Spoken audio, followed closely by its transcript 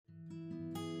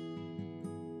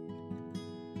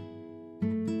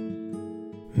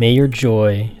May your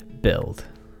joy build.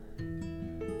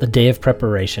 The day of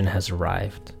preparation has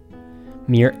arrived.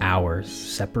 Mere hours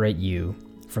separate you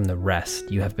from the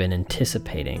rest you have been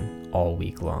anticipating all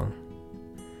week long.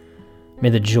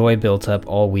 May the joy built up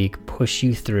all week push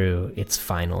you through its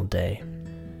final day.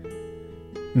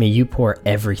 May you pour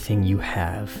everything you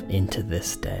have into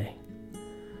this day.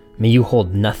 May you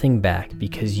hold nothing back,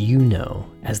 because you know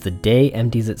as the day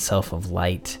empties itself of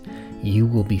light, you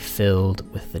will be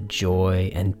filled with the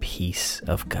joy and peace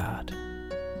of God.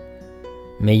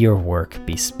 May your work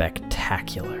be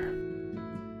spectacular.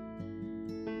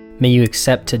 May you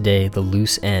accept today the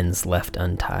loose ends left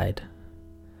untied.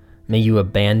 May you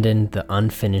abandon the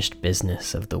unfinished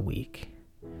business of the week.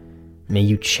 May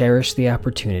you cherish the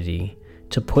opportunity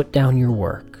to put down your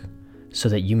work so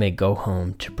that you may go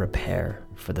home to prepare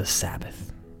for the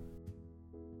Sabbath.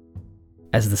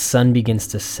 As the sun begins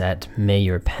to set, may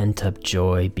your pent-up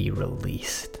joy be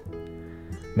released.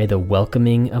 May the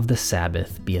welcoming of the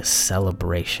Sabbath be a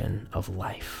celebration of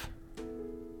life.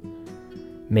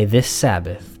 May this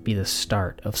Sabbath be the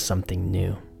start of something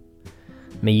new.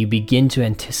 May you begin to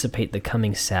anticipate the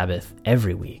coming Sabbath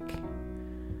every week.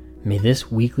 May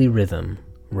this weekly rhythm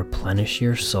replenish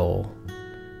your soul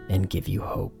and give you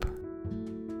hope.